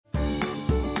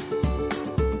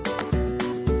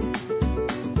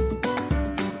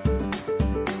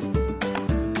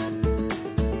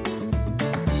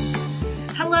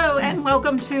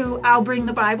Welcome to I'll Bring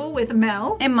the Bible with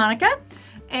Mel. And Monica.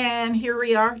 And here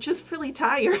we are, just really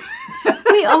tired.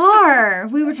 We are.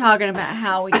 We were talking about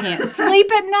how we can't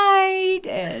sleep at night.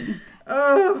 And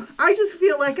Oh, I just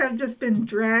feel like I've just been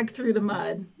dragged through the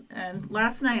mud. And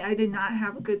last night I did not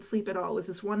have a good sleep at all. It was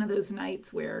just one of those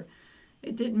nights where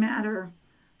it didn't matter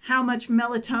how much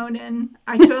melatonin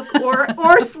I took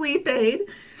or sleep aid,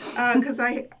 because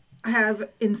I have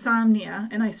insomnia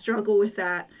and I struggle with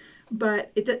that.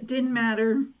 But it didn't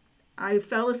matter. I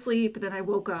fell asleep, then I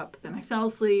woke up. Then I fell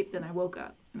asleep, then I woke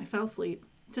up. And I fell asleep.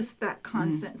 Just that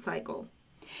constant cycle.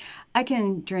 I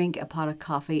can drink a pot of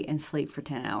coffee and sleep for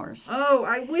 10 hours. Oh,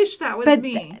 I wish that was But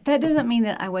me. that doesn't mean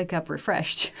that I wake up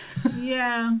refreshed.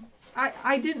 Yeah.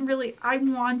 I didn't really, I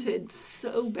wanted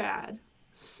so bad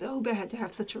to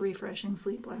have such a refreshing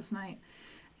sleep last night.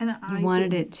 And I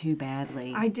wanted didn't. it too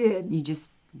badly. I did. You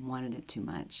just wanted it too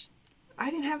much. I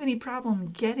didn't have any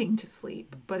problem getting to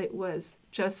sleep, but it was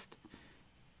just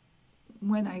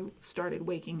when I started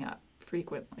waking up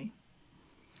frequently.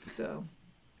 So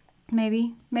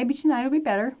Maybe tonight will be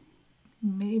better.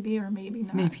 maybe or maybe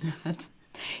not. Maybe not.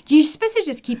 You're supposed to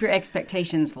just keep your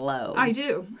expectations low. I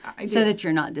do. So that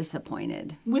you're not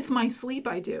disappointed. With my sleep,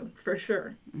 I do, for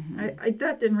sure. Mm-hmm.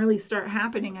 That didn't really start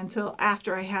happening until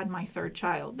after I had my third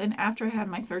child. Then after I had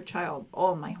my third child,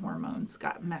 all my hormones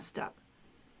got messed up.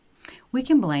 We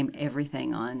can blame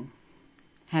everything on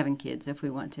having kids if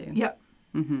we want to. Yep.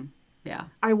 Mm-hmm. Yeah.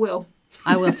 I will.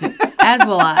 I will too. As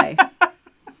will I.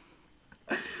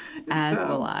 As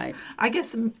will I. I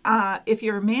guess if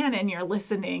you're a man and you're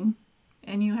listening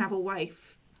and you have a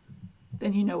wife,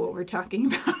 then you know what we're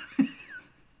talking about.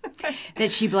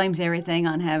 That she blames everything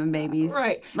on having babies.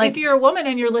 Right. Like, if you're a woman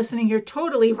and you're listening, you're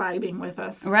totally vibing with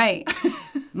us. Right.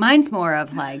 Mine's more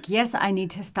of like, yes, I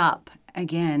need to stop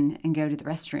again and go to the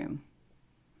restroom.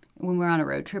 When we're on a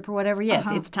road trip or whatever, yes,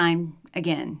 it's time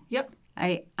again. Yep.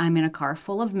 I'm in a car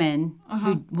full of men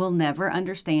who will never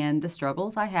understand the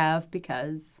struggles I have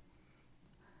because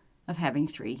of having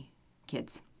 3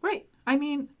 kids. Right. I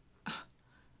mean,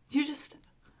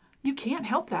 you can't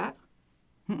help that.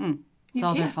 It's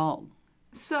all their fault.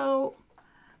 So,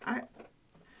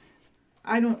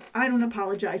 I don't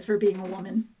apologize for being a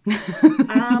woman.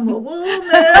 I'm a woman.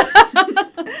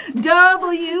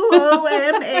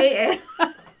 WOMAN.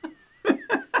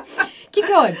 Keep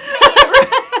going.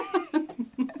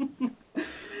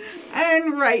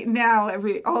 And right now,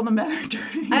 all the men are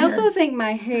dirty. I also think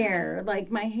my hair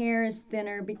is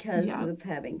thinner because Yeah. of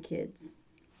having kids.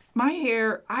 My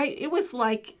hair, it was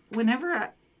like whenever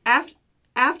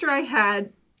after I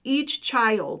had each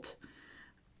child,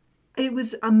 it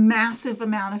was a massive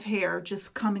amount of hair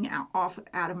just coming out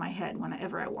of my head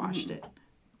whenever I washed it.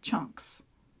 Chunks.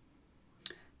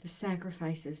 The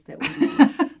sacrifices that we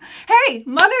make. Hey,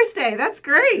 Mother's Day. That's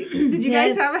great. Did you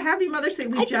guys Yes. have a happy Mother's Day?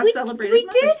 We celebrated We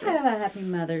Mother's did Day. have a happy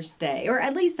Mother's Day, or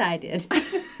at least I did.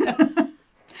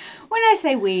 When I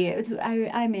say we,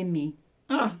 I mean me.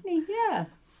 Oh, Me, yeah.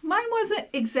 mine wasn't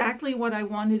exactly what I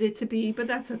wanted it to be, but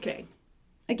that's okay.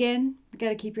 Again, you got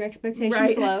to keep your expectations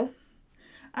Right. low.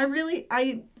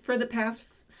 For the past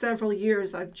several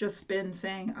years, I've just been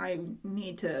saying I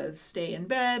need to stay in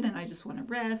bed and I just want to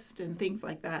rest and things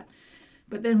like that.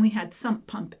 But then we had sump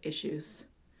pump issues.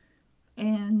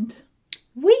 And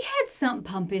We had sump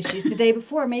pump issues the day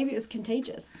before. Maybe it was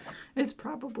contagious. it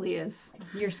probably is.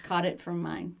 Yours caught it from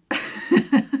mine.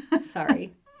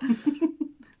 Sorry.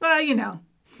 Well,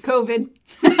 COVID.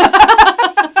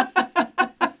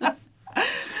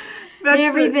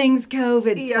 Everything's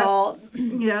COVID's Yeah. fault.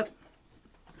 Yep.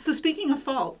 So speaking of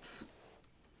faults,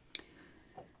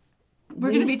 we're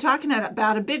going to be talking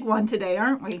about a big one today,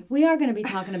 aren't we? We are going to be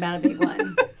talking about a big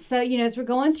one. So, as we're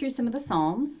going through some of the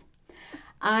Psalms,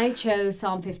 I chose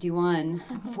Psalm 51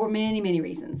 for many, many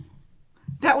reasons.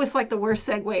 That was like the worst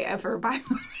segue ever, by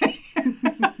the way.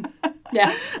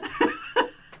 Yeah.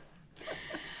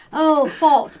 Oh,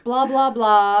 faults, blah, blah,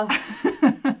 blah.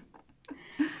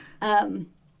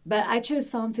 But I chose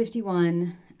Psalm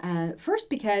 51 first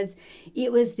because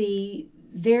it was the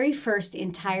very first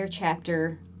entire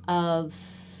chapter of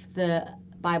the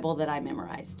Bible that I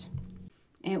memorized.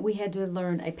 And we had to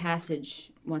learn a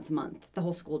passage once a month. The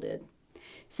whole school did.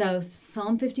 So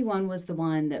Psalm 51 was the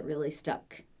one that really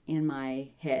stuck in my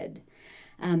head.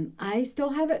 I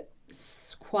still have it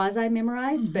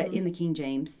quasi-memorized, but in the King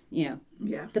James, Yeah.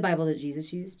 the Bible that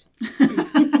Jesus used.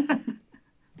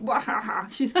 Wow.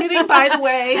 She's kidding, by the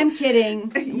way. I'm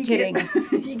kidding. I'm kidding.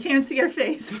 You can't see her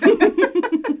face.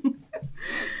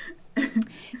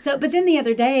 So, but then the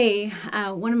other day,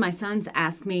 one of my sons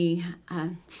asked me,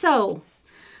 so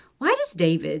why does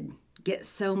David get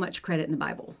so much credit in the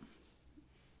Bible?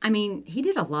 I mean, he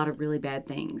did a lot of really bad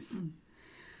things.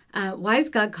 Why does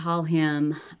God call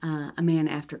him a man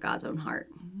after God's own heart?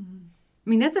 I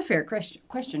mean, that's a fair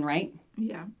question, right?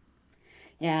 Yeah.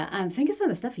 Yeah, think of some of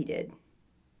the stuff he did.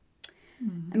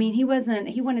 I mean, he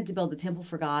wanted to build the temple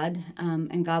for God,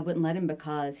 and God wouldn't let him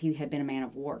because he had been a man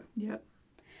of war. Yep.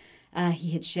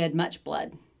 He had shed much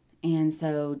blood, and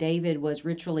so David was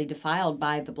ritually defiled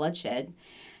by the bloodshed,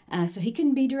 so he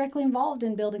couldn't be directly involved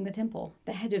in building the temple.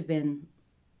 That had to have been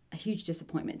a huge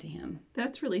disappointment to him.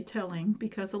 That's really telling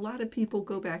because a lot of people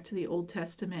go back to the Old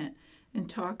Testament and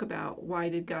talk about why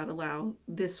did God allow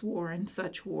this war and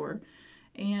such war.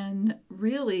 And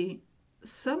really,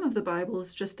 some of the Bible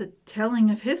is just a telling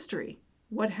of history,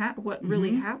 what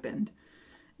really happened.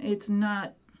 It's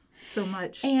not so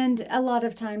much. And a lot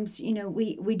of times,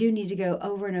 we do need to go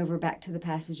over and over back to the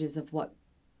passages of what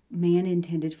man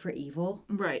intended for evil,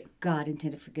 Right. God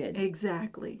intended for good.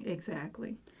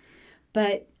 Exactly.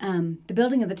 But the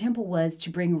building of the temple was to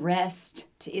bring rest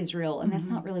to Israel, and that's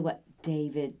not really what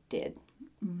David did.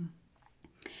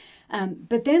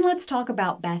 But then let's talk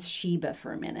about Bathsheba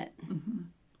for a minute.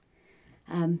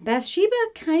 Bathsheba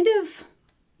kind of,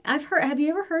 have you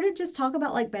ever heard it just talk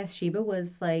about like Bathsheba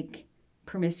was like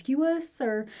promiscuous?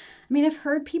 Or, I mean, I've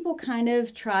heard people kind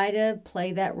of try to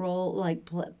play that role, like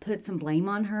put some blame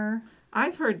on her.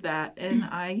 I've heard that, and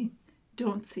I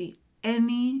don't see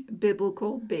any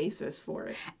biblical basis for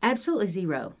it. Absolutely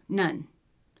zero. None.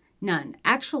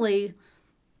 Actually,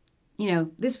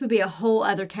 this would be a whole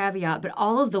other caveat, but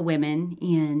all of the women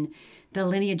in the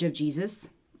lineage of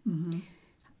Jesus,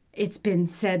 it's been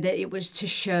said that it was to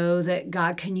show that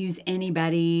God can use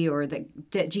anybody or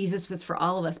that Jesus was for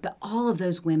all of us, but all of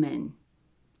those women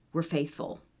were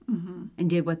faithful and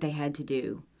did what they had to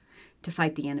do to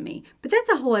fight the enemy. But that's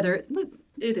a whole other...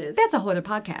 It is. That's a whole other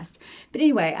podcast. But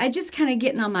anyway, I just kind of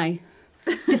getting on my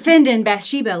defending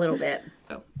Bathsheba a little bit.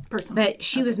 Oh, personally. But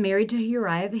she was married to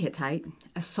Uriah the Hittite,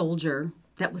 a soldier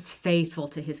that was faithful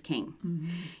to his king.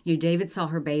 David saw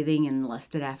her bathing and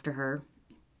lusted after her.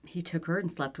 He took her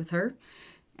and slept with her,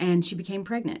 and she became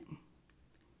pregnant.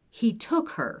 He took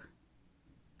her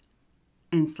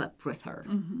and slept with her.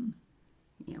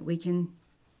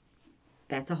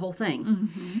 That's a whole thing.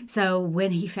 So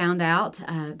when he found out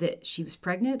that she was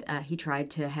pregnant, he tried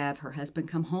to have her husband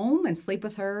come home and sleep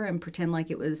with her and pretend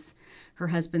like it was her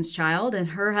husband's child. And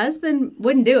her husband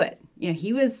wouldn't do it.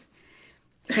 He was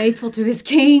faithful to his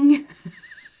king.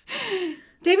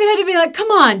 David had to be like, come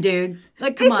on, dude.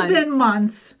 Like, come on. It's been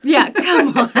months. Yeah,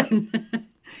 come on.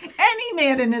 Any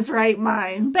man in his right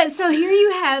mind. But so here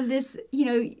you have this,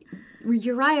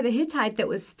 Uriah the Hittite that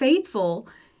was faithful.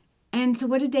 And so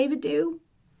what did David do?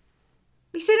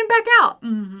 He sent him back out.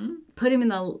 Put him in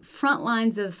the front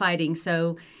lines of the fighting.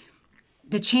 So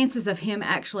the chances of him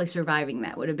actually surviving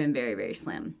that would have been very, very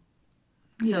slim.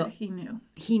 So he knew.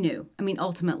 He knew. I mean,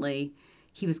 ultimately,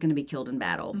 he was going to be killed in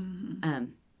battle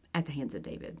at the hands of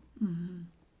David. And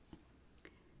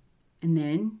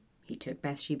then he took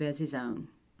Bathsheba as his own.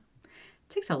 It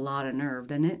takes a lot of nerve,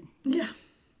 doesn't it? Yeah.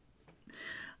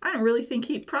 I don't really think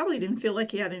he probably didn't feel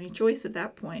like he had any choice at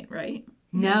that point, right?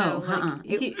 No,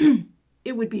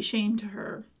 It would be shame to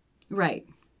her. Right.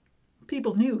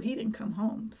 People knew he didn't come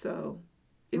home, so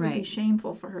it would be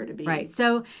shameful for her to be. Right.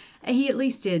 So he at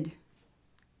least did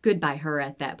good by her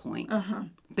at that point.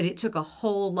 But it took a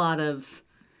whole lot of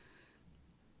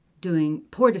doing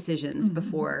poor decisions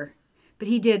before. But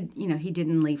he did, he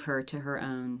didn't leave her to her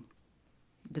own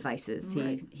devices.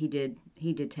 Right. He did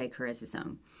take her as his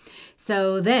own.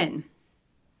 So then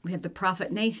we have the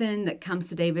prophet Nathan that comes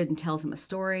to David and tells him a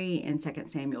story in 2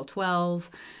 Samuel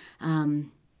 12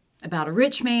 about a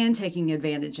rich man taking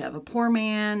advantage of a poor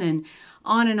man and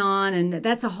on. And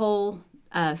that's a whole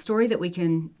story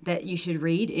that you should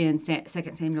read in 2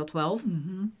 Samuel 12.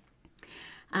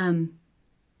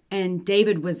 And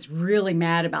David was really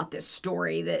mad about this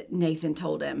story that Nathan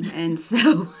told him. And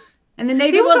so... And then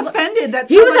Nathan was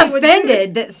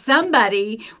offended that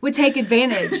somebody would take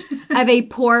advantage of a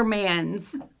poor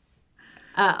man's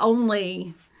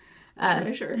only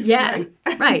treasure. Yeah,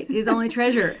 right. His only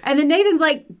treasure. And then Nathan's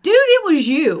like, dude, it was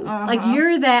you. Like,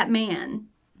 you're that man.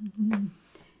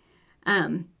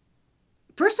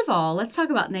 First of all, let's talk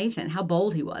about Nathan, how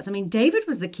bold he was. I mean, David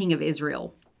was the king of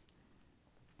Israel.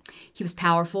 He was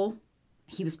powerful.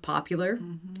 He was popular.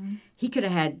 He could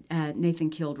have had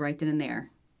Nathan killed right then and there.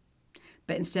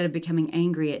 But instead of becoming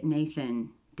angry at Nathan,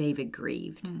 David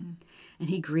grieved. And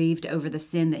he grieved over the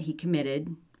sin that he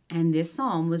committed. And this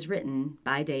psalm was written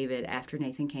by David after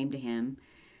Nathan came to him,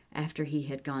 after he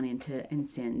had gone into and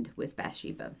sinned with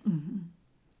Bathsheba.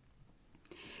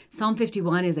 Psalm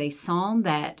 51 is a psalm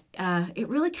that it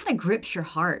really kind of grips your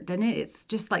heart, doesn't it? It's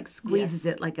just like squeezes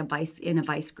Yes. it like a vice in a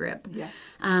vice grip.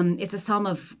 Yes. It's a psalm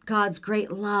of God's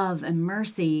great love and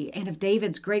mercy and of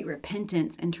David's great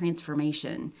repentance and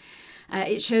transformation.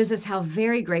 It shows us how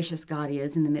very gracious God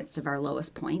is in the midst of our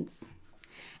lowest points.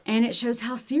 And it shows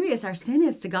how serious our sin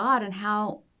is to God and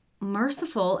how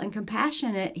merciful and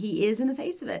compassionate He is in the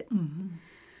face of it.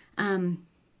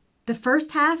 The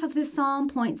first half of this psalm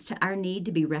points to our need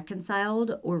to be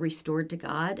reconciled or restored to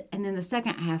God. And then the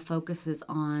second half focuses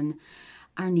on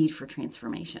our need for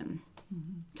transformation.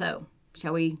 So,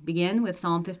 shall we begin with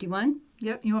Psalm 51?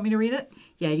 Yep. You want me to read it?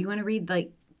 Yeah, do you want to read,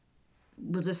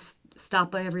 we'll just stop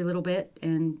by every little bit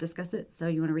and discuss it? So,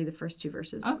 you want to read the first 2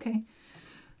 verses? Okay.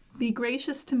 Be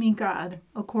gracious to me, God,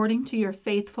 according to your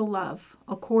faithful love.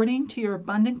 According to your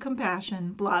abundant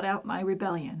compassion, blot out my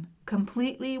rebellion.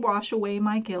 Completely wash away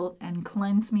my guilt and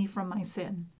cleanse me from my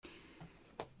sin.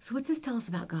 So, what's this tell us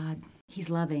about God? He's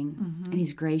loving and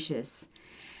He's gracious.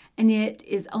 And it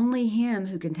is only Him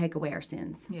who can take away our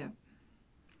sins. Yeah.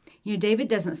 You know, David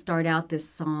doesn't start out this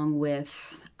song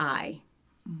with I.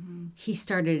 He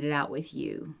started it out with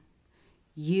you.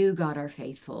 You, God, are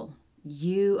faithful.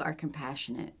 You are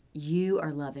compassionate. You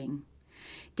are loving.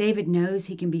 David knows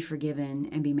he can be forgiven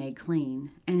and be made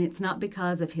clean. And it's not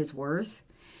because of his worth,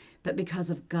 but because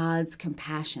of God's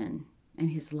compassion and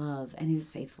His love and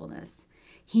His faithfulness.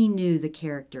 He knew the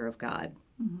character of God.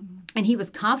 And he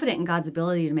was confident in God's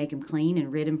ability to make him clean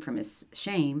and rid him from his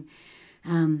shame.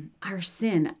 Our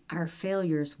sin, our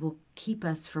failures will keep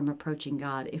us from approaching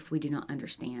God if we do not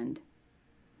understand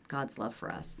God's love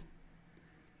for us.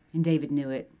 And David knew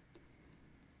it.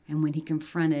 And when he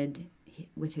confronted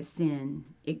with his sin,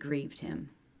 it grieved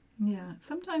him. Yeah.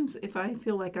 Sometimes if I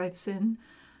feel like I've sinned,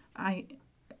 I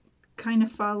kind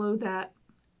of follow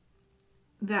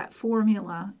that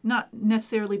formula, not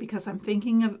necessarily because I'm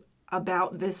thinking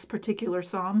about this particular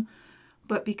psalm,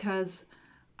 but because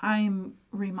I'm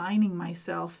reminding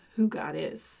myself who God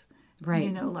is. Right.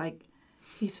 You know, like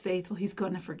He's faithful. He's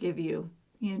going to forgive you.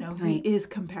 You know, Right. He is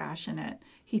compassionate.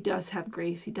 He does have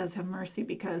grace. He does have mercy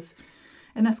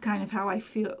and that's kind of how I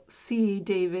see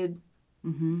David.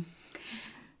 And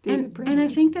I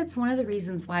think that's one of the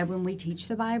reasons why when we teach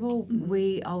the Bible,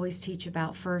 we always teach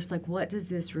about first, what does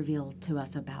this reveal to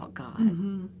us about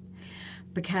God?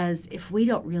 Because if we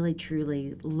don't really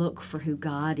truly look for who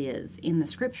God is in the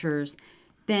Scriptures,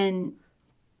 then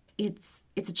it's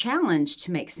a challenge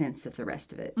to make sense of the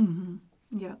rest of it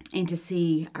Yeah. and to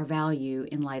see our value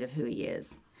in light of who He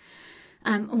is.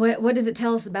 What does it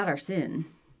tell us about our sin?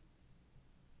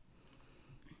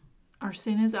 Our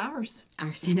sin is ours.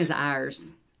 Our sin is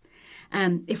ours.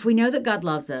 If we know that God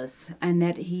loves us and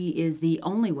that He is the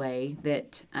only way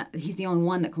that He's the only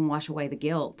one that can wash away the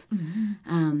guilt,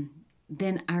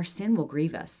 then our sin will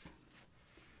grieve us.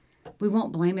 We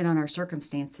won't blame it on our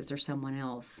circumstances or someone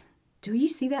else. Do you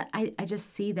see that? I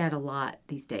just see that a lot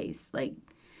these days.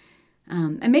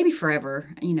 And maybe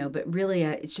forever, but really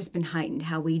it's just been heightened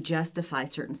how we justify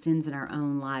certain sins in our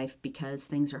own life because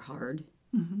things are hard.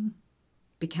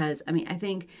 Because, I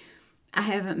think I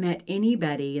haven't met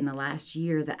anybody in the last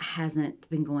year that hasn't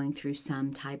been going through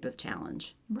some type of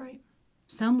challenge. Right.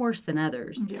 Some worse than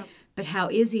others. Yep. But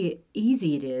how easy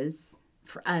it is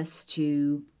for us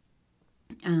to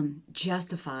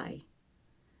justify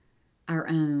our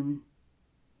own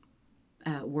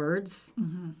words,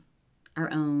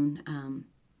 our own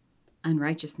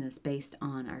unrighteousness based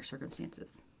on our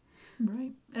circumstances.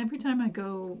 Right. Every time I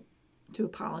go to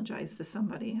apologize to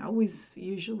somebody, I always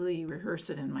usually rehearse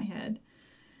it in my head.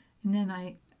 And then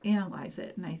I analyze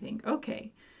it and I think,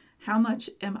 okay, how much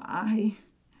am I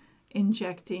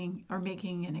injecting or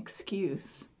making an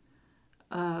excuse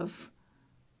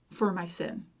for my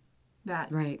sin? That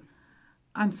Right.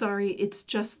 I'm sorry, it's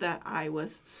just that I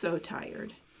was so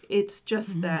tired. It's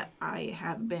just that I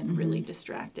have been really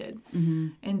distracted.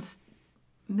 And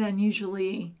then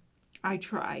usually I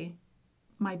try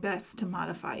my best to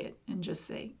modify it and just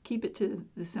say, keep it to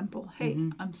the simple, hey,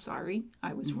 I'm sorry,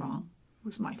 I was wrong. It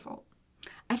was my fault.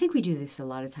 I think we do this a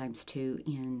lot of times too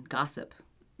in gossip.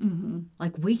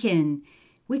 Like we can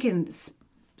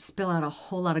spill out a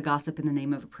whole lot of gossip in the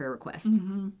name of a prayer request.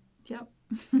 Yep,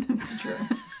 that's true.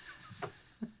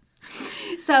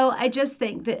 So I just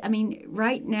think that,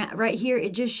 right here,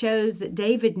 it just shows that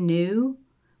David knew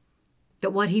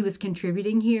that what he was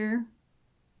contributing here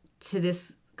to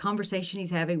this conversation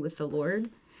he's having with the Lord.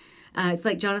 It's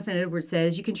like Jonathan Edwards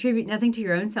says, you contribute nothing to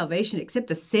your own salvation except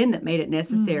the sin that made it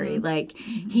necessary.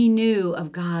 He knew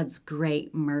of God's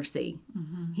great mercy.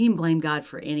 He didn't blame God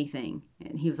for anything.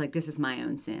 And he was like, this is my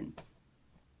own sin.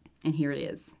 And here it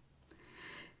is.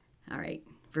 All right,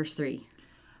 verse 3.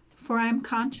 For I am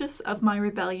conscious of my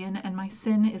rebellion, and my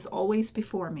sin is always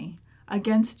before me.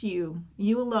 Against you,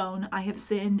 you alone, I have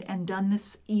sinned and done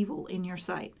this evil in your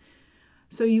sight.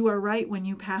 So you are right when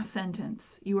you pass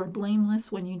sentence. You are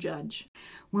blameless when you judge.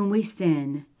 When we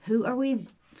sin, who are we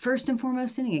first and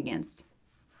foremost sinning against?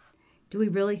 Do we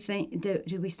really think,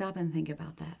 do we stop and think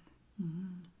about that?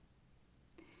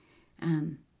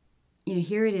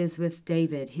 Here it is with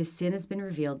David. His sin has been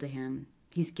revealed to him.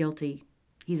 He's guilty.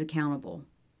 He's accountable.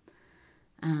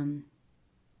 And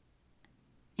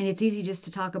it's easy just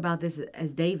to talk about this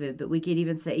as David, but we could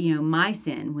even say, my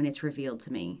sin when it's revealed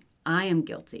to me. I am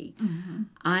guilty. Mm-hmm.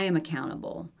 I am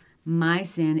accountable. My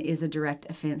sin is a direct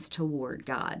offense toward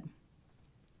God.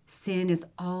 Sin is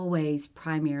always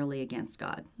primarily against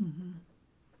God. Mm-hmm.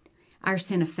 Our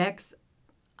sin affects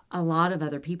a lot of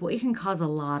other people. It can cause a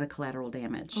lot of collateral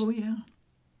damage. Oh, yeah.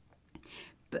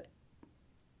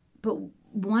 But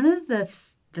one of the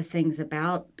things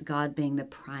about God being the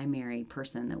primary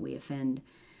person that we offend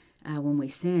when we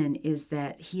sin is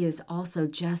that he is also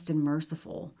just and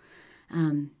merciful.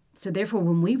 So therefore,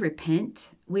 when we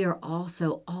repent, we are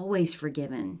also always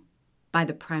forgiven by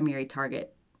the primary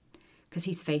target because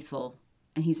he's faithful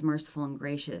and he's merciful and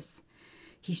gracious.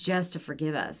 He's just to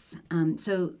forgive us.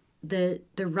 So the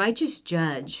righteous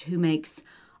judge who makes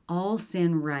all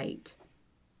sin right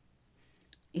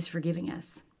is forgiving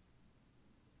us.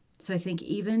 So I think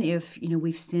even if,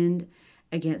 we've sinned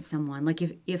against someone, like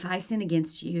if I sin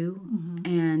against you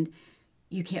and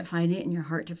you can't find it in your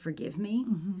heart to forgive me,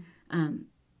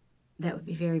 that would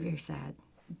be very, very sad.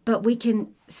 But we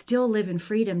can still live in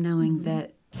freedom knowing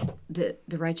that the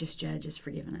righteous judge has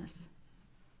forgiven us.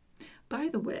 By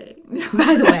the way.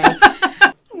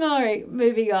 All right,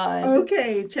 moving on.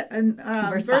 Okay,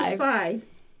 verse 5.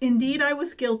 Indeed, I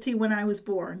was guilty when I was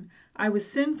born. I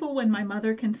was sinful when my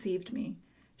mother conceived me.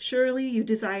 Surely you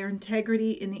desire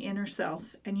integrity in the inner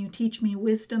self, and you teach me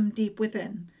wisdom deep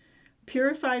within.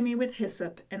 Purify me with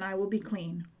hyssop, and I will be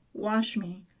clean. Wash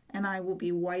me, and I will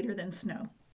be whiter than snow.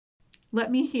 Let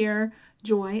me hear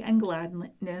joy and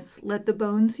gladness. Let the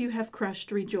bones you have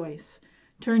crushed rejoice.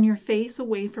 Turn your face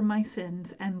away from my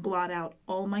sins and blot out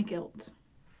all my guilt.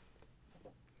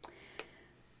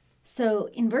 So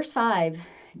in verse 5,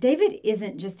 David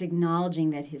isn't just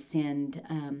acknowledging that he sinned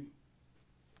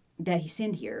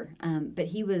here, but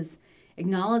he was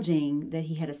acknowledging that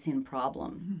he had a sin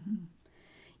problem.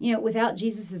 Mm-hmm. Without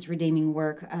Jesus' redeeming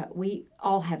work, we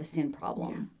all have a sin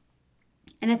problem. Yeah.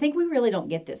 And I think we really don't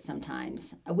get this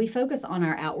sometimes. We focus on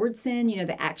our outward sin,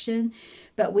 the action,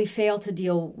 but we fail to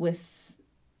deal with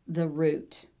the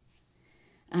root,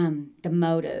 the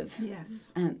motive.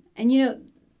 Yes. And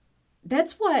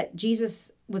that's what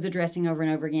Jesus was addressing over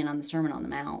and over again on the Sermon on the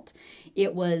Mount.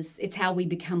 It's how we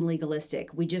become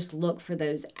legalistic. We just look for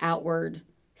those outward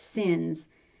sins.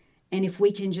 And if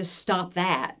we can just stop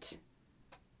that,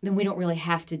 then we don't really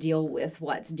have to deal with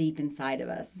what's deep inside of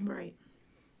us. Right.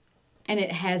 And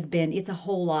it's a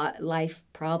whole life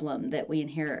problem that we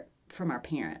inherit from our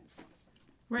parents.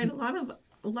 Right.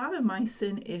 A lot of my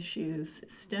sin issues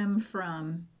stem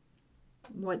from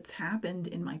what's happened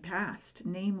in my past,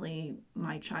 namely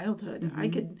my childhood.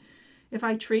 Mm-hmm. If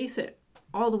I trace it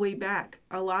all the way back,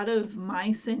 a lot of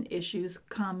my sin issues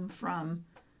come from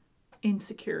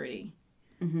insecurity.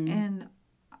 Mm-hmm. And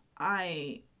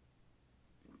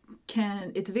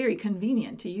it's very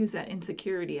convenient to use that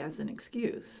insecurity as an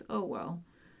excuse. Oh, well,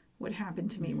 what happened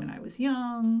to me when I was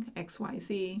young,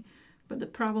 XYZ. But the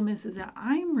problem is that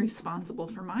I'm responsible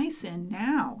for my sin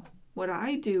now. What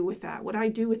I do with that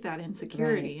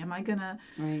insecurity.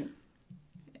 Right.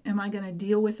 Am I gonna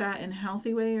deal with that in a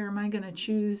healthy way, or am I gonna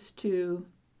choose to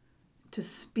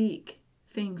speak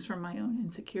things from my own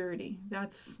insecurity?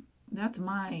 That's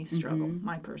my struggle,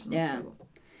 my personal struggle.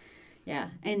 Yeah.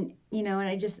 And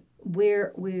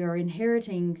we are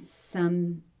inheriting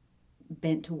some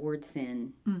bent towards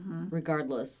sin,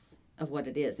 regardless of what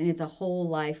it is. And it's a whole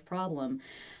life problem.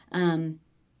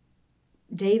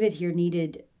 David here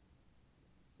needed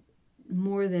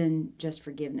more than just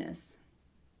forgiveness.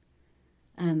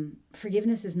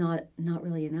 Forgiveness is not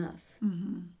really enough.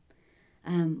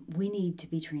 Mm-hmm. We need to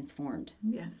be transformed.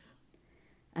 Yes.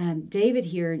 David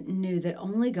here knew that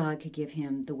only God could give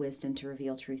him the wisdom to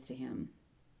reveal truth to him.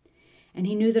 And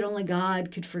he knew that only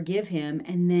God could forgive him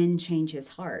and then change his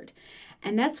heart.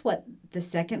 And that's what the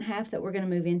second half that we're going to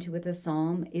move into with this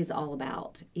psalm is all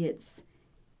about. It's,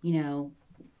 we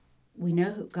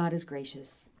know God is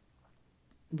gracious.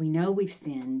 We know we've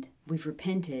sinned. We've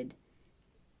repented.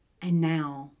 And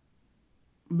now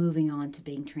moving on to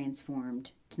being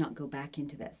transformed, to not go back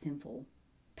into that sinful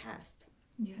past.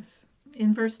 Yes.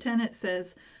 In verse 10 it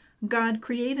says, God,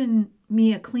 create in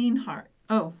me a clean heart.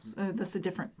 Oh, so that's a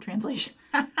different translation.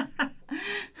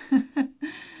 It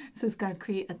says, God,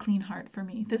 create a clean heart for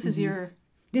me. This is your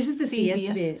This is the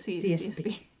CSB.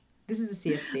 CSB. This is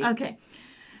the CSB. Okay.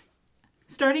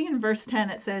 Starting in verse 10,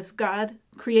 it says, God,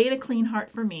 create a clean heart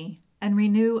for me and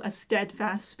renew a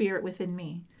steadfast spirit within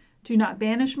me. Do not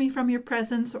banish me from your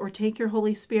presence or take your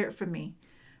Holy Spirit from me.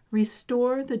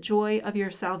 Restore the joy of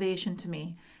your salvation to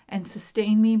me and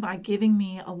sustain me by giving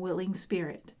me a willing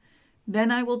spirit. Then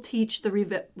I will teach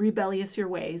the rebellious your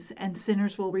ways, and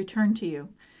sinners will return to you.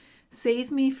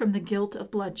 Save me from the guilt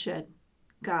of bloodshed,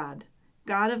 God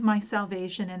of my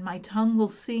salvation, and my tongue will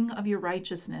sing of your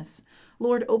righteousness.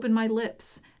 Lord, open my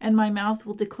lips, and my mouth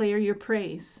will declare your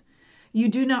praise. You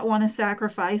do not want a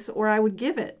sacrifice, or I would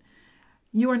give it.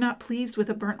 You are not pleased with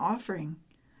a burnt offering.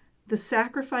 The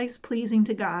sacrifice pleasing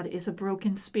to God is a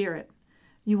broken spirit.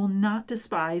 You will not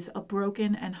despise a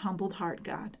broken and humbled heart,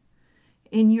 God.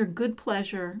 In your good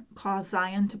pleasure, cause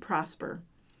Zion to prosper.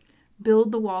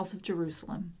 Build the walls of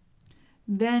Jerusalem.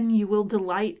 Then you will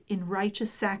delight in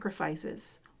righteous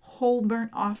sacrifices, whole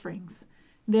burnt offerings.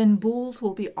 Then bulls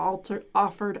will be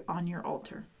offered on your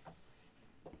altar.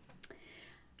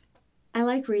 I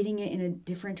like reading it in a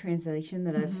different translation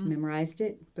that I've memorized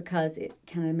it because it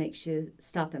kind of makes you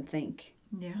stop and think.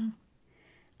 Yeah.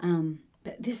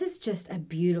 But this is just a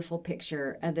beautiful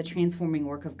picture of the transforming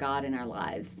work of God in our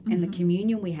lives and the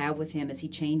communion we have with Him as He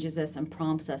changes us and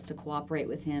prompts us to cooperate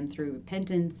with Him through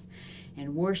repentance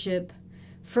and worship,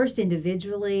 first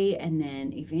individually and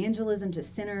then evangelism to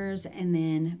sinners and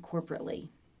then corporately.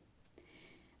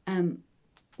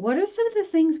 What are some of the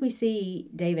things we see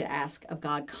David ask of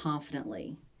God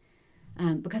confidently?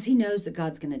 Because he knows that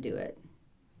God's going to do it.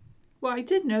 Well, I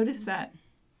did notice that,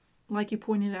 like you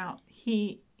pointed out,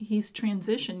 he's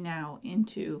transitioned now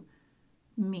into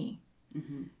me.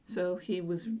 Mm-hmm. So he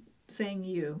was saying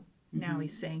you, now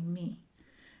he's saying me.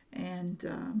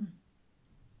 And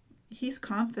he's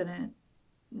confident.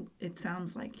 It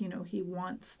sounds like, he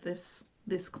wants this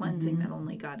cleansing that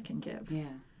only God can give.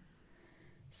 Yeah.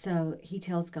 So he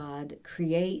tells God,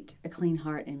 create a clean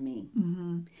heart in me.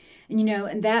 Mm-hmm. And,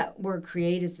 and that word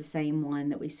create is the same one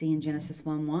that we see in Genesis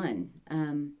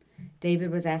 1:1. David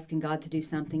was asking God to do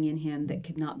something in him that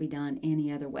could not be done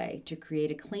any other way, to create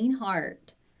a clean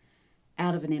heart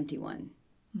out of an empty one,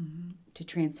 to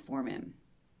transform him.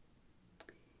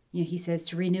 He says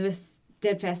to renew a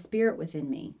steadfast spirit within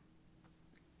me.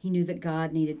 He knew that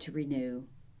God needed to renew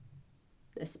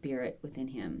a spirit within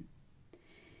him.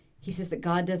 He says that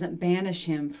God doesn't banish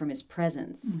him from his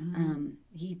presence.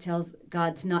 He tells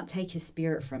God to not take his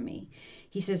spirit from me.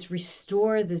 He says,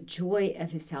 restore the joy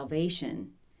of his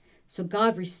salvation. So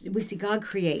we see God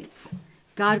creates,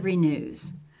 God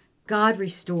renews, God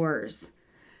restores.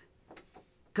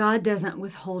 God doesn't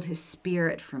withhold his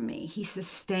spirit from me. He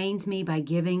sustains me by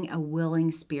giving a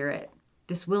willing spirit.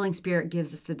 This willing spirit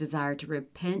gives us the desire to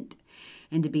repent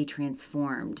and to be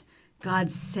transformed.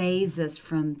 God saves us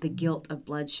from the guilt of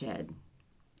bloodshed.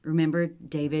 Remember,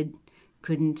 David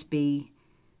couldn't build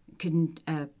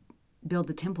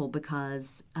the temple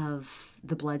because of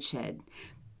the bloodshed,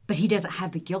 but he doesn't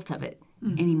have the guilt of it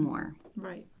anymore.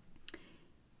 Right.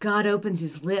 God opens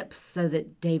his lips so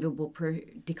that David will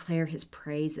declare his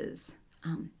praises.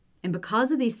 And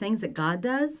because of these things that God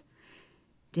does,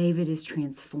 David is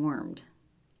transformed,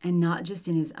 and not just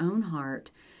in his own heart,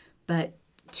 but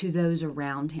to those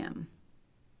around him.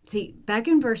 See, back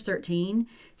in verse 13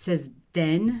 says,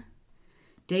 then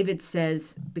David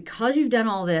says, because you've done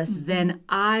all this, then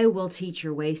I will teach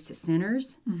your ways to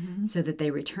sinners so that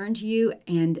they return to you.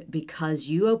 And because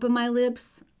you open my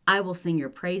lips, I will sing your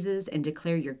praises and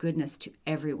declare your goodness to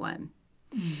everyone.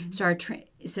 So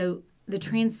the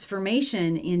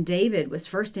transformation in David was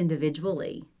first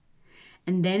individually,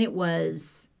 and then it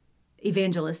was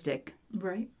evangelistic.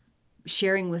 Right.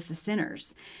 Sharing with the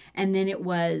sinners. And then it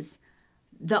was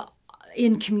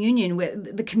in communion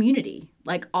with the community,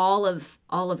 like all of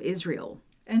Israel.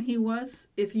 And he was,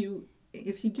 if you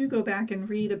do go back and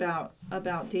read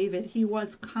about David, he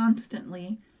was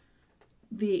constantly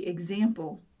the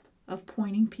example of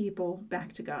pointing people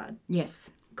back to God. Yes.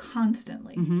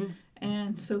 Constantly.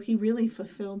 And so he really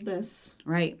fulfilled this.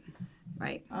 Right.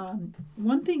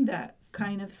 One thing that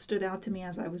kind of stood out to me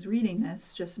as I was reading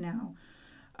this just now,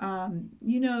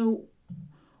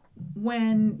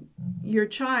 when your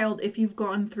child, if you've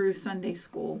gone through Sunday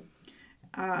school,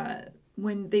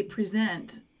 when they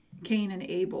present Cain and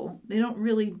Abel, they don't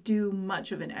really do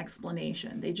much of an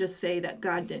explanation. They just say that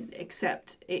God didn't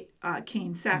accept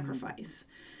Cain's sacrifice.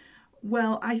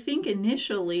 Well, I think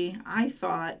initially I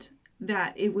thought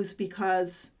that it was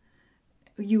because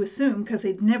you assume, because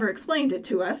they've never explained it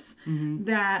to us,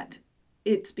 that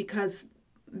it's because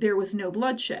there was no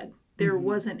bloodshed. There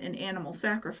wasn't an animal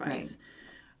sacrifice.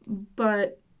 Right.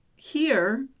 But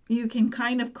here you can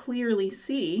kind of clearly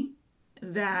see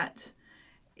that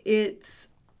it's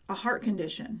a heart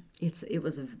condition. It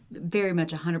was very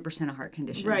much 100% a heart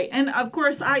condition. Right. And of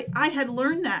course I had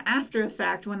learned that after the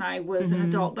fact when I was an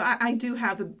adult, but I do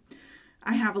have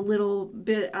a little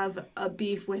bit of a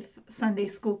beef with Sunday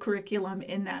school curriculum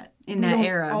in that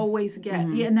era. Always get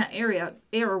in that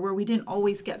era where we didn't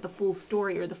always get the full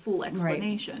story or the full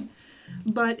explanation. Right.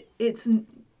 But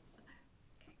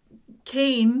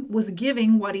Cain was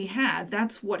giving what he had.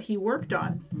 That's what he worked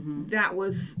on. That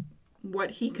was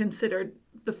what he considered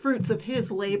the fruits of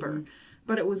his labor.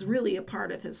 But it was really a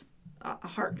part of his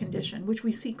heart condition, which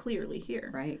we see clearly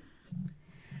here. Right.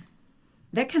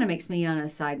 That kind of makes me, on a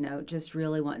side note, just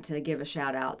really want to give a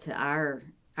shout out to our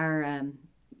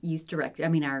youth director. I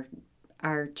mean, our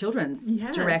children's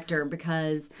director,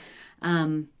 because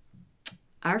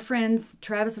our friends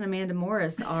Travis and Amanda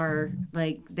Morris are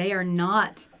they are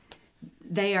not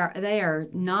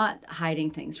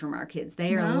hiding things from our kids.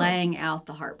 They are laying out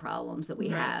the heart problems that we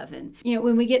have. And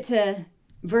when we get to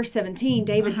verse 17,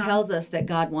 David tells us that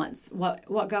God wants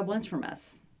what God wants from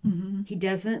us. He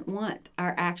doesn't want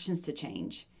our actions to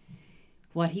change.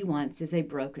 What he wants is a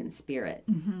broken spirit.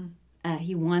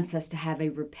 He wants us to have a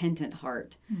repentant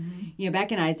heart.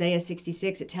 Back in Isaiah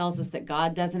 66, it tells us that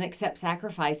God doesn't accept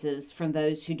sacrifices from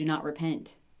those who do not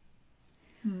repent.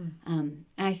 And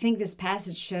I think this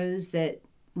passage shows that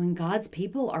when God's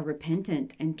people are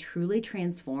repentant and truly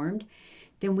transformed,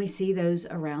 then we see those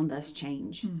around us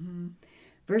change.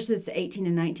 Verses 18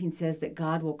 and 19 says that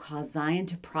God will cause Zion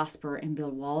to prosper and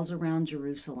build walls around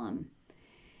Jerusalem.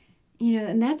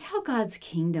 And that's how God's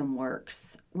kingdom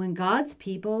works. When God's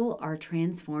people are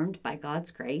transformed by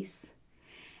God's grace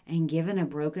and given a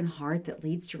broken heart that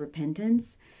leads to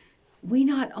repentance, we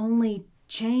not only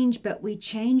change, but we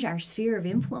change our sphere of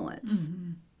influence.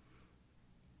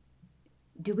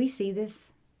 Do we see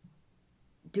this?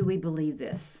 Do we believe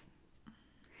this?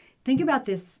 Think about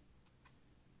this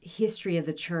history of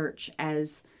the church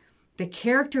as the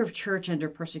character of church under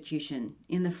persecution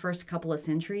in the first couple of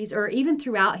centuries, or even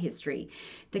throughout history.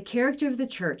 The character of the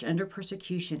church under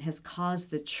persecution has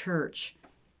caused the church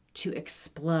to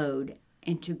explode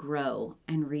and to grow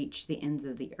and reach the ends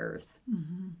of the earth.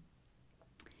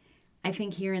 I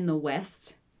think here in the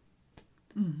West,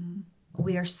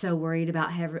 we are so worried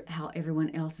about how everyone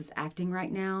else is acting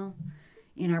right now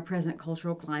in our present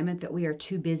cultural climate that we are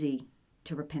too busy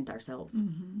to repent ourselves.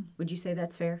 Would you say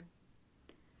that's fair?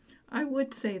 I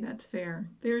would say that's fair.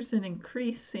 There's an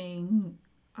increasing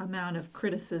amount of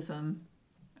criticism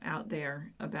out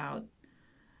there about,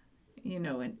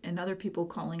 and other people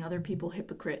calling other people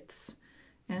hypocrites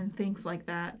and things like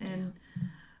that. And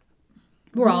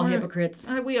we're all hypocrites.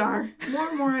 We are. More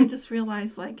and more I just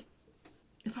realize,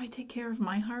 if I take care of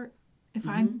my heart, if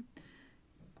I'm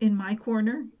in my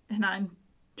corner and I'm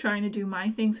trying to do my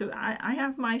things, because I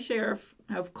have my share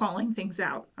of calling things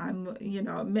out. I'm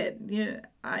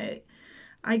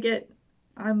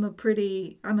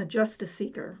a justice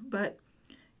seeker, but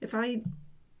if I'm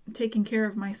taking care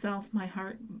of myself, my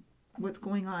heart, what's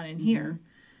going on in here,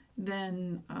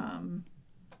 then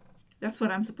that's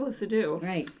what I'm supposed to do.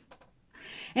 Right.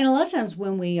 And a lot of times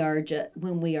when we are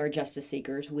justice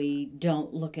seekers, we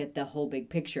don't look at the whole big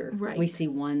picture. Right. We see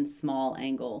one small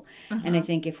angle. And I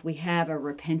think if we have a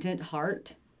repentant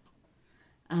heart,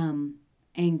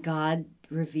 and God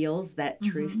reveals that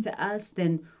truth to us,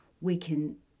 then we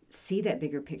can see that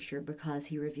bigger picture because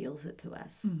he reveals it to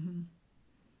us.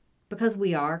 Because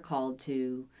we are called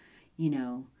to,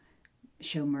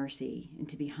 show mercy and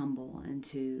to be humble and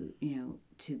to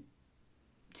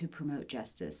promote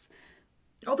justice.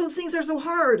 All those things are so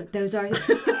hard. Those are,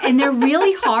 and they're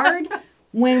really hard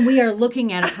when we are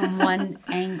looking at it from one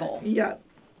angle. Yeah.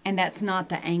 And that's not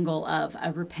the angle of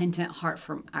a repentant heart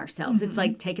from ourselves. It's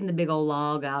like taking the big old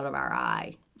log out of our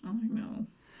eye. I know.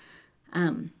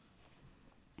 And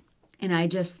I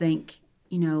just think,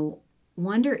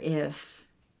 wonder if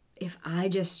I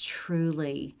just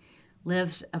truly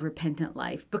lived a repentant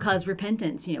life. Because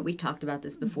repentance, we've talked about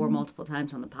this before multiple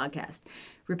times on the podcast.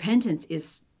 Repentance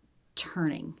is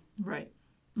turning. Right.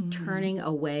 Turning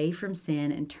away from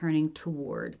sin and turning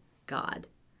toward God.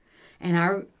 And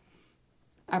our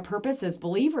purpose as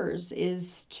believers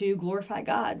is to glorify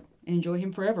God and enjoy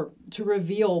him forever, to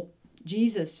reveal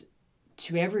Jesus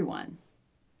to everyone.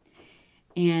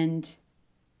 And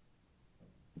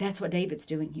that's what David's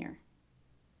doing here.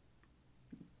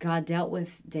 God dealt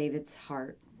with David's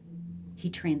heart. He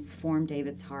transformed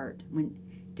David's heart when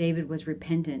David was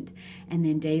repentant, and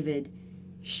then David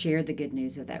shared the good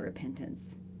news of that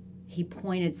repentance. He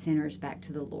pointed sinners back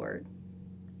to the Lord.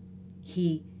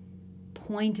 He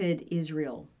pointed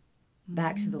Israel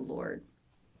back to the Lord.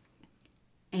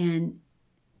 And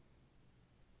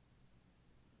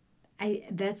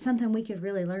that's something we could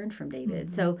really learn from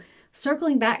David. So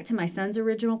circling back to my son's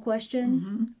original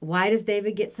question, why does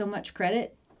David get so much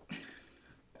credit?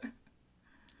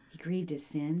 He grieved his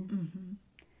sin.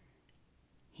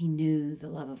 He knew the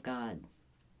love of God.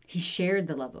 He shared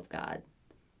the love of God.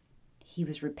 He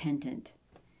was repentant.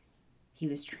 He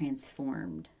was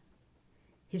transformed.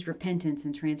 His repentance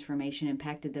and transformation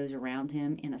impacted those around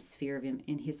him in his sphere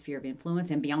of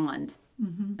influence and beyond.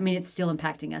 I mean, it's still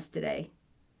impacting us today.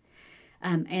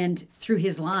 And through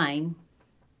his line,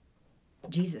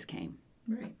 Jesus came.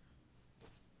 Right.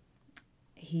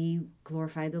 He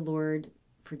glorified the Lord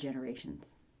for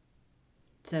generations.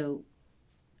 So,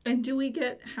 and do we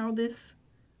get how this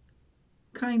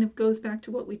kind of goes back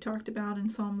to what we talked about in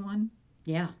Psalm 1?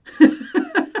 yeah.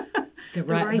 The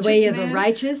righteous way of man. the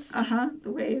righteous. The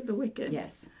way of the wicked.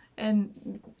 Yes.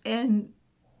 And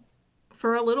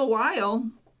for a little while,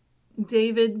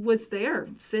 David was there,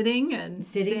 sitting,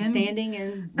 standing,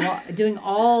 and doing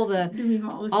all the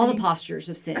things. postures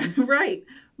of sin. Right,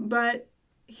 but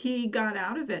he got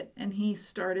out of it, and he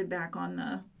started back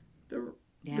on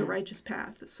the righteous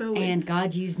path. So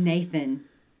God used Nathan.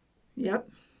 Yep,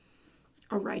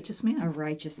 a righteous man. A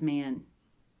righteous man.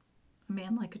 A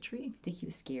man like a tree. I think he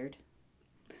was scared.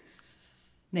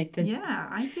 Nathan. Yeah,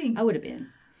 I think I would have been.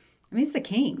 I mean, it's a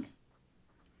king.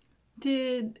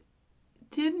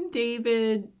 Didn't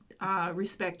David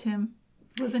respect him?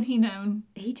 Wasn't he known?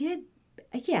 He did.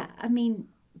 Yeah, I mean,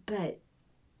 but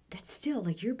that's still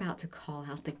like you're about to call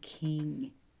out the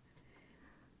king.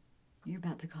 You're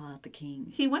about to call out the king.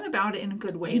 He went about it in a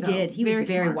good way. He did. He was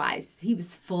very smart. wise. He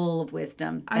was full of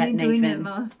wisdom. I mean, Nathan. doing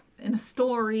it in a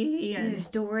story. In a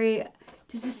story.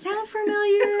 Does it sound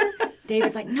familiar?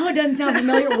 David's like, no, it doesn't sound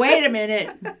familiar. Wait a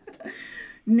minute.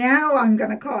 Now I'm going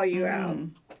to call you out.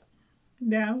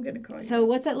 Now I'm going to call you out. So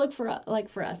what's that look like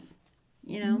for us?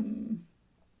 You know?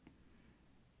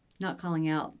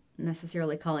 Not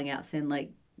necessarily calling out sin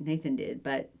like Nathan did,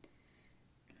 but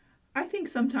I think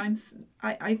sometimes,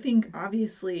 I think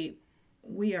obviously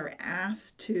we are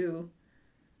asked to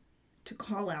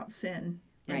call out sin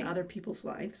in other people's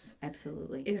lives.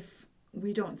 Absolutely. If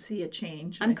we don't see a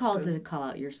change. I'm called to call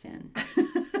out your sin.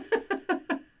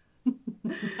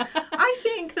 I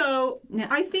think, though,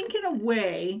 I think in a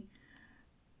way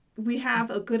we have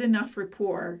a good enough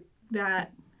rapport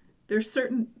that there's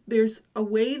a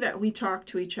way that we talk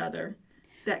to each other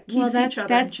that keeps each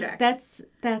other in check.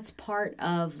 That's part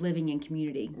of living in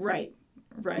community. Right.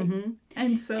 Mm-hmm.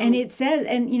 And it says,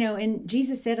 and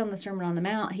Jesus said on the Sermon on the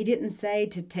Mount, he didn't say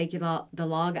to take the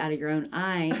log out of your own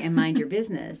eye and mind your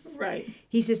business. Right.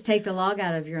 He says take the log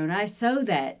out of your own eye so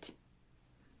that.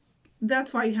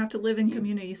 That's why you have to live in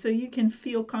community, so you can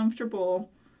feel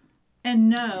comfortable and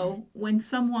know when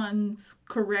someone's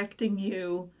correcting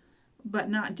you, but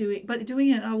doing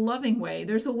it in a loving way.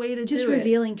 There's a way to do it. Just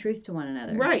revealing truth to one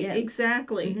another. Right. Yes.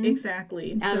 Exactly. Mm-hmm.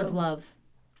 Exactly. Out of love.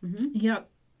 Mm-hmm. Yep.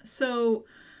 So,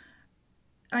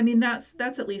 I mean, that's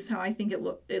at least how I think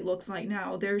it looks like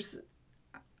now.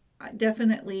 I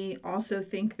definitely also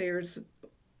think there's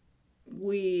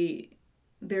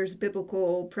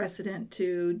biblical precedent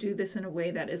to do this in a way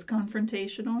that is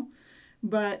confrontational,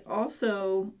 but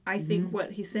also I think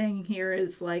what he's saying here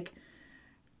is like,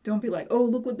 don't be like, oh,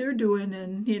 look what they're doing,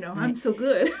 and right. I'm so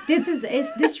good.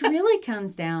 This really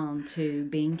comes down to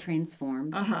being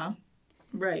transformed.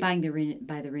 Right. By the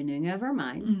renewing of our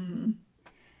mind.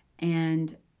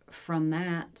 And from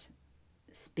that,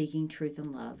 speaking truth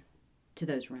and love to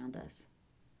those around us.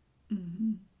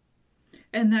 And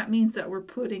that means that we're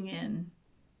putting in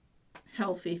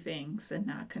healthy things and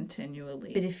not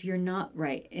continually. But if you're not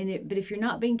but if you're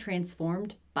not being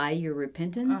transformed by your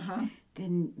repentance,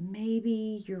 then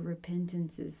maybe your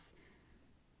repentance is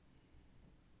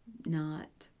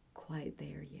not quite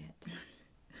there yet.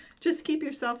 Just keep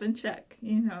yourself in check,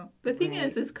 The thing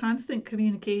is constant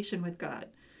communication with God.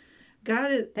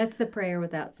 That's the prayer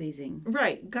without ceasing.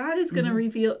 Right. God is going to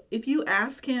reveal, if you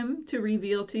ask him to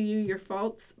reveal to you your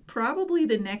faults, probably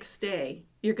the next day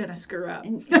you're going to screw up.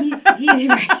 And he's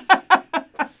right.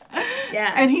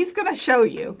 Yeah. And he's going to show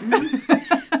you.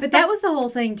 But that was the whole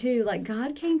thing too. Like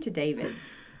God came to David.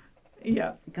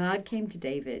 Yeah. God came to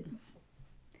David.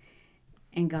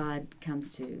 And God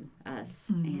comes to us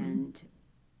and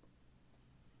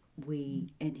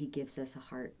he gives us a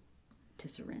heart to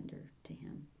surrender to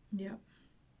him. Yep.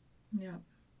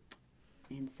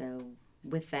 And so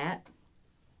with that,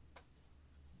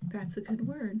 That's a good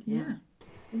word. Yeah. Yeah.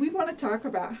 We want to talk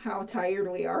about how tired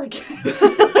we are again.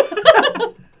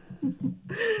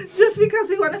 Just because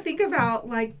we want to think about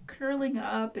like curling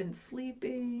up and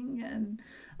sleeping, and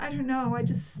I don't know,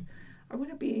 I want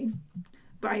to be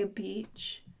by a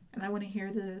beach and I want to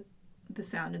hear the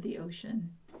sound of the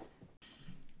ocean.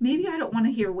 Maybe I don't want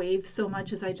to hear waves so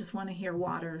much as I just want to hear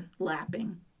water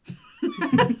lapping.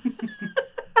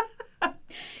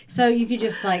 So you could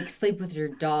just like sleep with your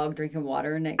dog drinking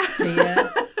water next to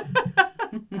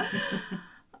you.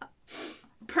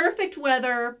 Perfect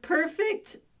weather,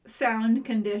 perfect sound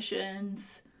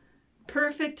conditions,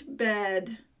 perfect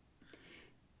bed.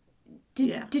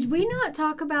 Did we not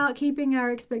talk about keeping our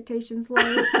expectations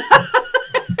low?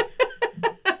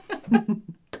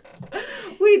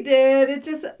 We did. It's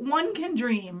just one can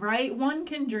dream, right? One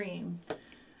can dream.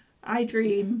 I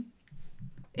dream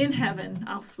in heaven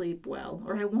I'll sleep well,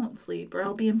 or I won't sleep, or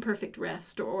I'll be in perfect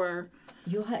rest, or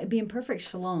You'll be in perfect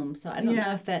shalom. So I don't know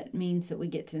Yeah. if that means that we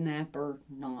get to nap or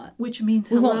not. which means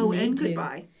We won't hello need and to.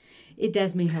 goodbye, It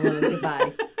does mean hello and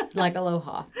goodbye, like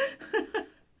aloha.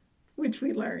 which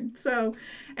we learned. So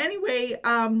anyway,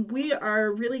 we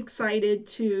are really excited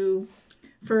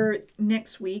for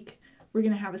next week. We're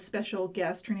going to have a special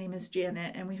guest. Her name is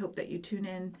Janet, and we hope that you tune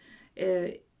in.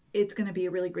 It's going to be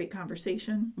a really great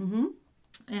conversation, Mm-hmm.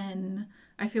 and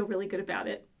I feel really good about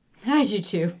it. I do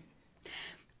too.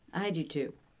 I do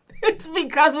too. It's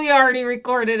because we already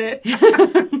recorded it.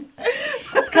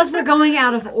 It's because we're going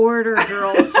out of order,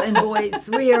 girls and boys.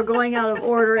 We are going out of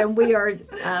order, and we are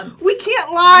We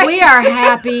can't lie. we are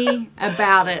happy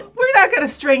about it. We're not going to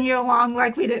string you along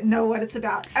like we didn't know what it's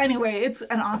about. Anyway, it's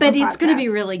an awesome But it's going to be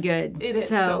podcast. really good. It is.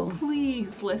 So So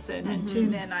please listen and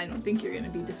tune in. I don't think you're going to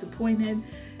be disappointed.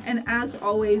 And as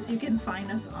always, you can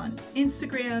find us on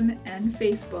Instagram and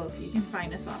Facebook. You can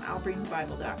find us on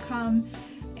I'llBringTheBible.com.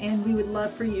 And we would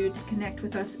love for you to connect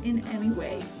with us in any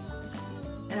way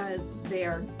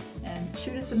there. And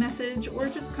shoot us a message or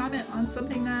just comment on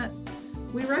something that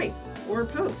we write or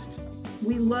post.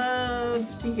 We love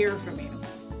to hear from you.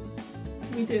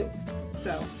 We do.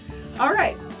 So, all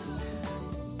right.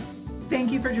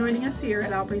 Thank you for joining us here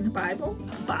at I'll Bring the Bible.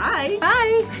 Bye.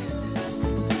 bye.